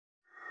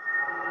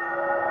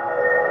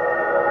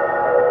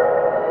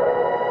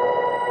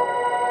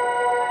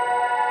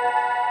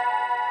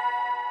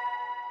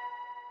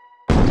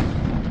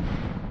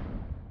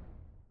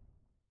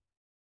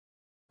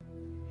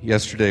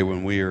Yesterday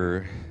when we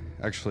were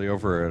actually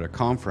over at a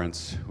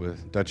conference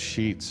with Dutch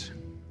Sheets,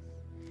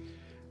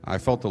 I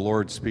felt the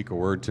Lord speak a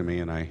word to me,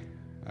 and I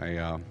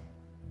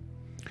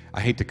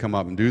hate to come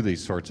up and do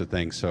these sorts of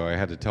things, so I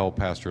had to tell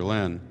Pastor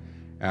Lynn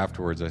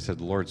afterwards. I said,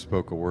 the Lord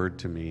spoke a word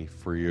to me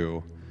for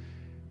you,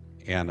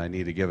 and I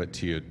need to give it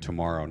to you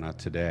tomorrow, not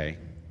today.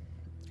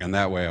 And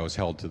that way I was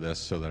held to this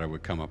so that I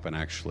would come up and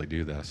actually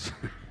do this.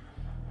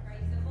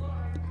 Praise the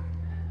Lord.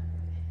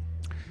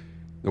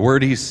 The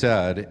word he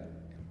said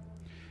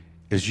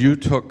is, you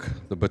took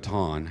the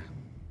baton,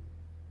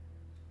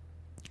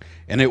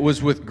 and it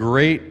was with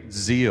great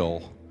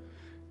zeal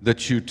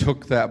that you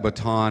took that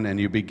baton and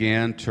you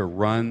began to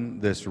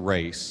run this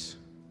race.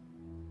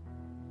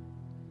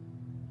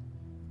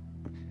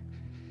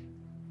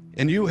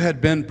 And you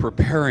had been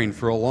preparing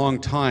for a long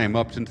time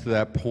up to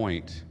that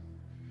point.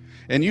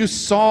 And you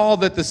saw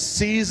that the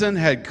season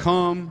had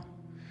come,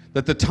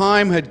 that the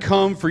time had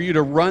come for you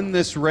to run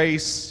this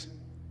race.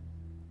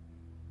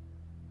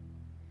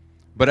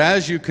 But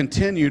as you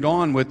continued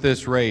on with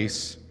this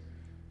race,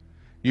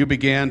 you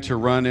began to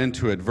run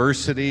into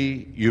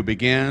adversity. You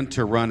began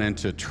to run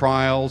into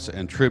trials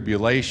and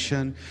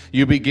tribulation.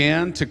 You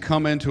began to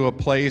come into a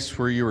place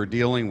where you were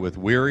dealing with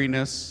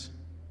weariness.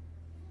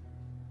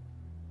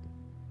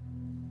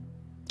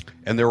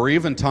 And there were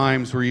even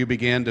times where you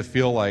began to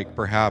feel like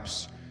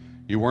perhaps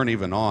you weren't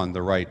even on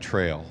the right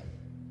trail.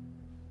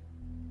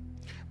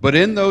 But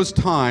in those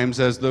times,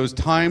 as those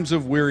times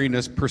of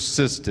weariness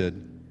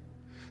persisted,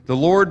 the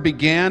Lord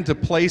began to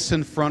place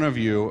in front of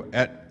you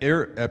at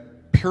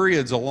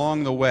periods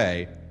along the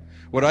way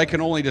what I can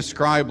only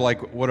describe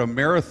like what a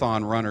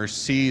marathon runner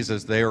sees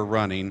as they are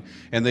running,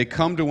 and they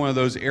come to one of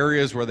those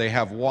areas where they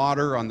have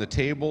water on the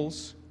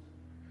tables,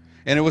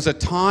 and it was a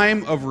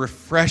time of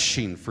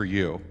refreshing for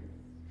you.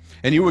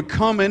 And you would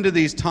come into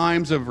these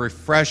times of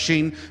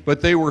refreshing,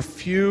 but they were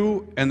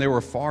few and they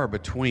were far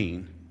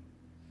between.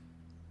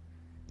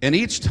 And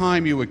each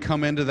time you would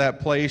come into that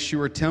place, you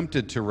were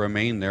tempted to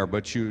remain there,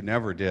 but you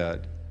never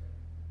did.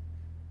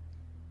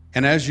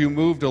 And as you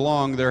moved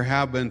along, there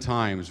have been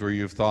times where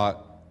you've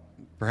thought,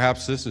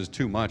 perhaps this is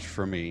too much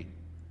for me.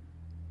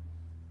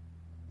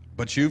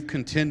 But you've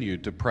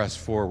continued to press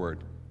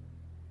forward.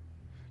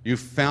 You've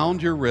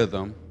found your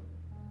rhythm,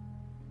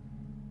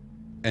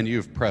 and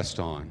you've pressed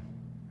on.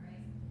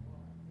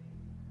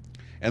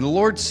 And the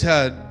Lord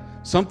said,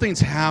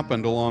 something's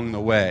happened along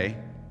the way.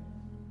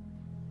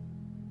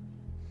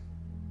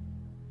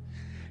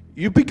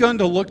 You've begun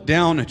to look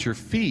down at your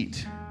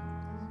feet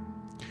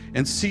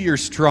and see your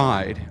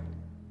stride.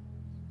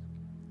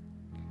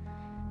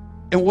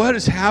 And what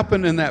has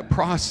happened in that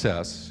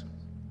process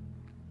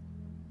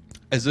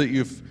is that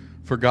you've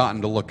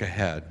forgotten to look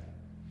ahead.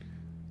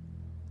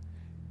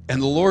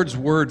 And the Lord's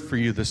word for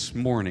you this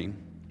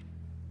morning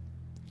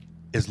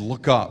is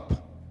look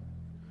up,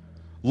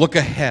 look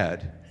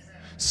ahead,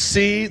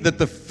 see that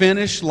the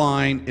finish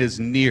line is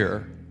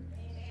near.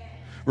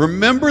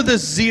 Remember the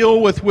zeal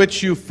with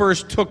which you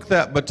first took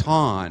that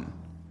baton,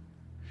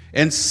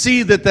 and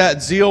see that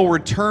that zeal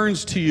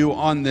returns to you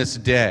on this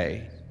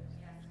day.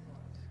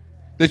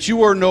 That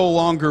you are no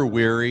longer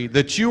weary,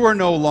 that you are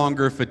no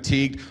longer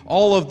fatigued.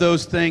 All of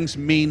those things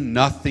mean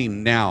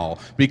nothing now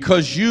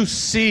because you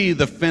see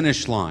the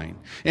finish line.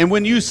 And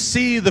when you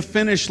see the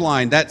finish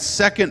line, that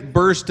second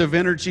burst of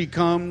energy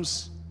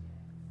comes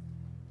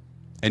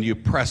and you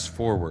press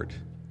forward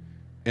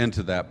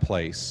into that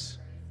place.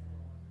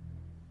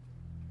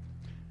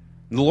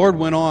 And the Lord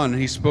went on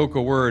and he spoke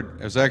a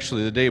word. It was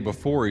actually the day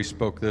before he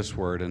spoke this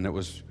word, and it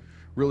was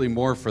really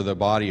more for the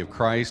body of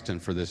Christ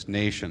and for this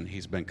nation.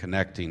 He's been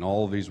connecting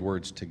all of these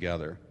words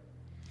together.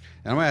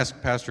 And I'm going to ask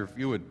Pastor if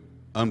you would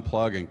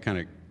unplug and kind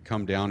of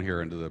come down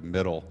here into the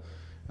middle.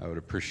 I would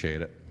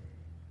appreciate it.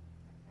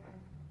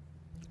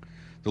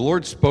 The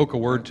Lord spoke a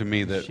word to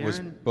me that was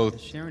both...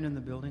 Is Sharon in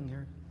the building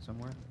here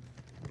somewhere?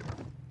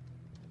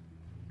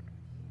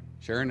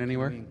 Sharon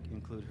anywhere? Can we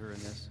include her in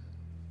this?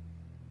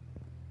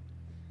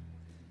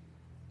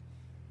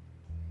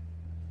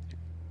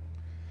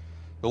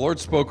 The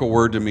Lord spoke a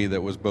word to me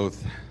that was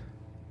both,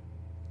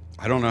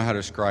 I don't know how to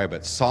describe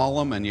it,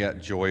 solemn and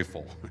yet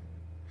joyful.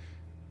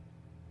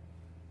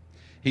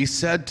 He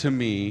said to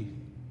me,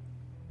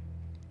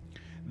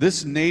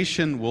 this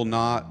nation will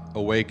not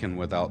awaken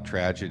without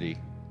tragedy,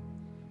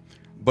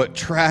 but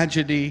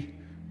tragedy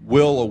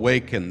will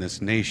awaken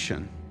this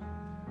nation.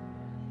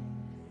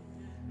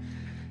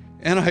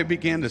 And I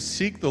began to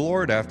seek the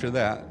Lord after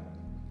that.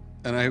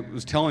 And I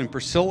was telling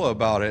Priscilla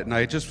about it, and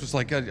I just was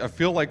like, I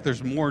feel like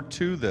there's more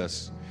to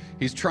this.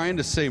 He's trying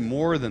to say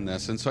more than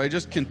this. And so I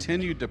just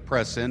continued to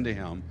press into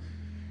him.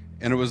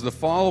 And it was the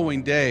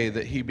following day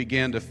that he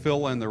began to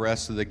fill in the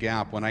rest of the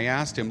gap when I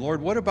asked him,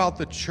 Lord, what about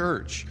the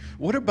church?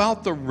 What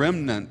about the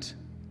remnant?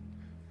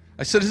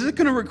 I said, is it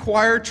going to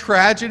require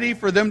tragedy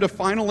for them to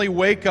finally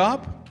wake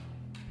up?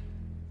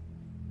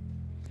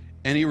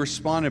 And he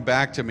responded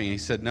back to me. He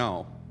said,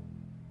 no.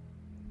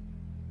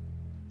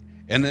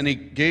 And then he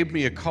gave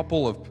me a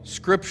couple of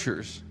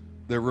scriptures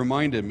that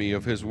reminded me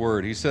of his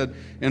word. He said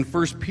in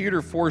 1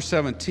 Peter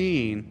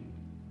 4:17,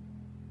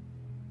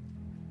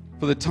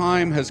 For the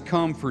time has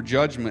come for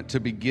judgment to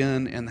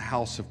begin in the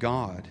house of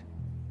God.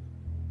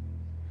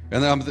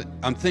 And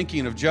I'm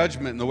thinking of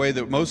judgment in the way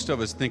that most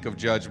of us think of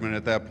judgment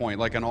at that point,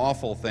 like an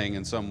awful thing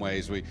in some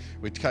ways. We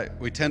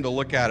tend to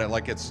look at it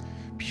like it's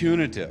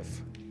punitive.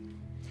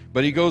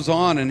 But he goes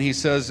on and he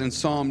says in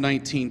Psalm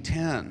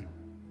 19:10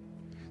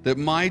 that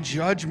my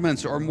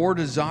judgments are more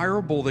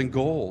desirable than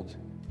gold.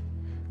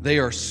 They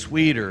are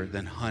sweeter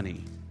than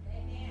honey.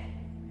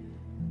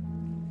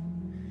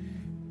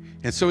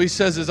 And so he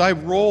says, as I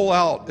roll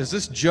out, as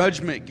this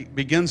judgment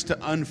begins to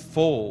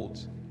unfold,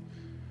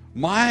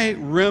 my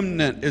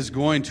remnant is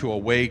going to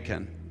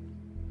awaken.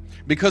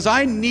 Because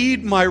I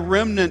need my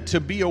remnant to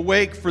be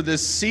awake for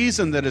this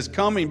season that is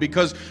coming.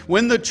 Because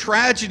when the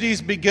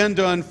tragedies begin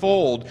to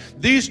unfold,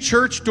 these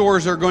church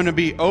doors are going to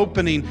be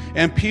opening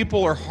and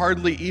people are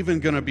hardly even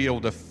going to be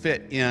able to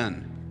fit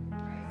in.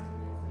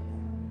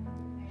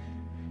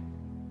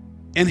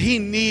 And he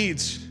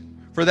needs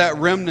for that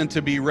remnant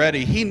to be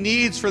ready. He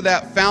needs for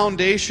that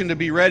foundation to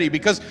be ready,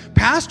 because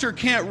pastor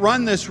can't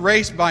run this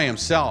race by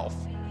himself.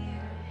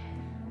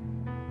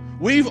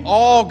 We've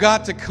all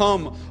got to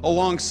come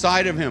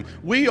alongside of him.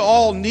 We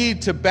all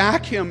need to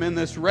back him in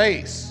this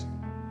race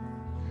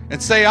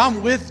and say,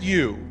 I'm with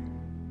you.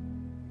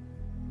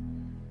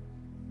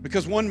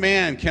 Because one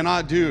man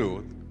cannot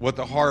do what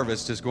the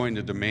harvest is going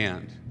to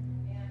demand.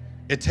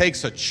 It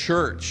takes a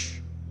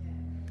church.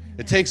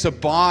 It takes a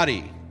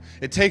body.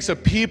 It takes a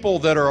people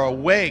that are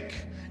awake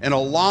and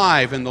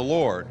alive in the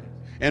Lord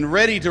and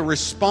ready to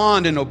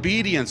respond in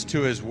obedience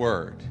to his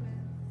word.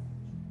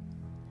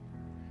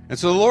 And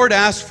so the Lord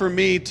asked for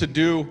me to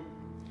do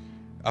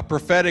a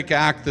prophetic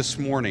act this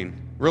morning,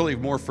 really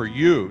more for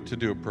you to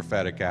do a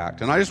prophetic act.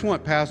 And I just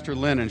want Pastor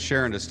Lynn and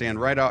Sharon to stand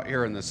right out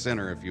here in the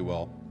center, if you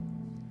will.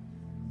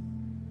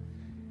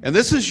 And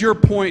this is your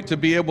point to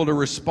be able to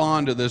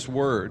respond to this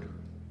word.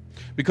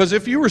 Because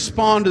if you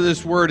respond to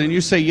this word and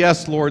you say,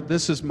 yes, Lord,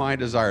 this is my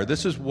desire,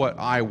 this is what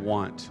I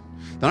want,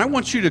 then I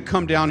want you to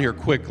come down here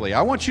quickly.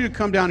 I want you to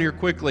come down here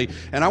quickly,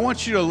 and I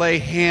want you to lay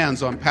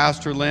hands on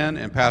Pastor Lynn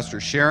and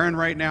Pastor Sharon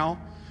right now.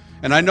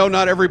 And I know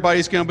not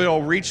everybody's going to be able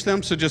to reach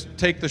them, so just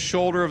take the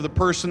shoulder of the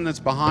person that's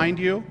behind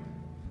you.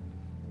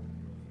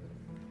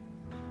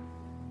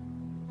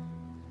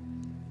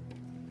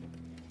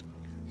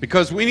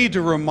 Because we need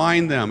to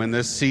remind them in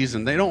this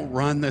season, they don't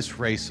run this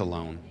race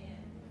alone.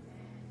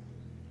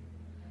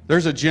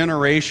 There's a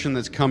generation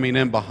that's coming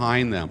in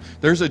behind them.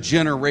 There's a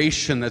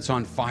generation that's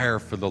on fire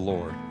for the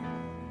Lord.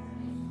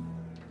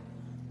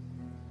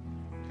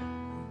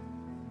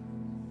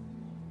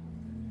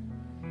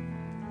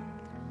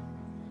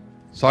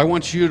 So I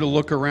want you to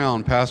look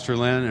around, Pastor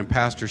Lynn and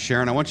Pastor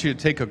Sharon. I want you to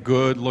take a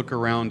good look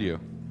around you.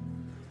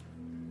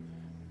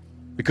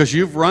 Because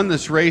you've run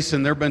this race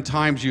and there have been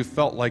times you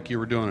felt like you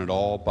were doing it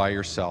all by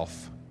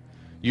yourself.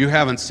 You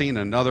haven't seen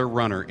another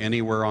runner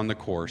anywhere on the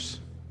course.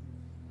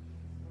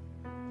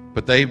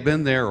 But they've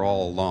been there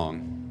all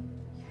along.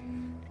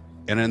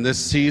 And in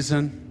this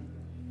season,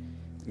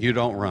 you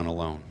don't run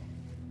alone.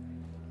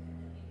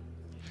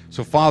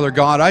 So Father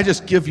God, I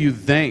just give you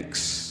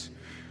thanks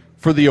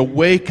for the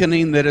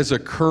awakening that is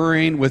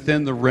occurring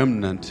within the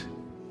remnant.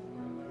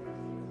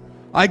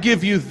 I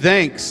give you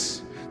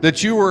thanks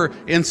that you are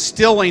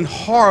instilling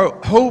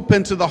hope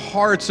into the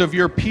hearts of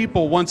your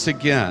people once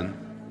again.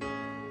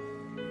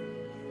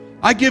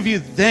 I give you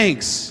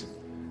thanks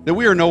that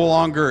we are no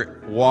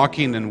longer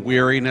walking in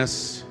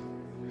weariness,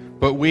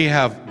 but we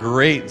have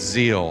great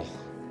zeal.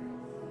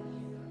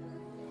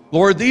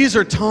 Lord, these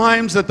are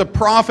times that the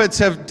prophets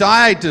have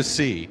died to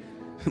see,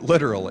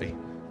 literally.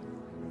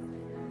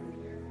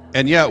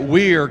 And yet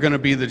we are going to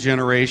be the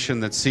generation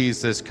that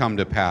sees this come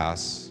to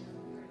pass.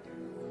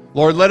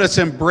 Lord, let us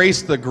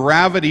embrace the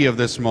gravity of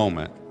this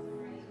moment.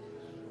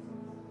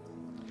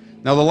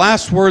 Now, the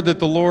last word that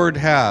the Lord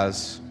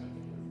has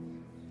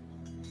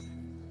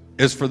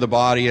is for the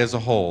body as a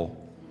whole.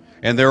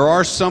 And there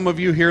are some of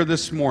you here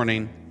this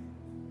morning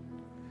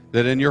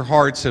that in your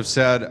hearts have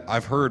said,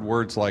 I've heard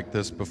words like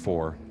this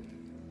before,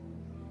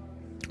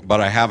 but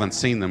I haven't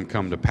seen them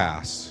come to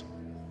pass.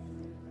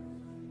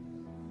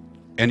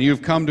 And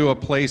you've come to a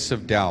place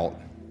of doubt.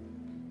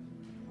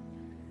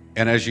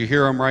 And as you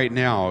hear them right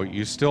now,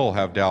 you still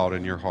have doubt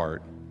in your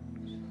heart.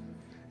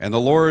 And the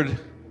Lord,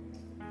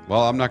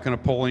 well, I'm not going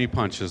to pull any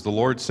punches. The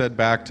Lord said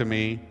back to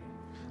me,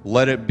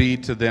 let it be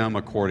to them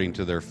according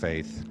to their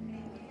faith.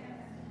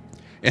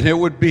 And it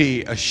would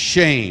be a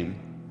shame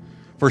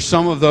for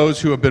some of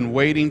those who have been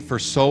waiting for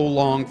so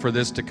long for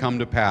this to come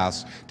to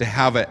pass, to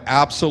have it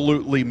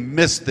absolutely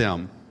miss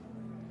them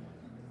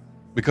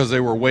because they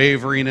were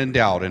wavering in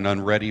doubt and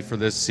unready for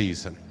this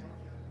season.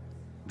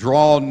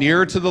 Draw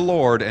near to the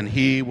Lord, and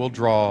He will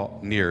draw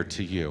near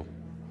to you.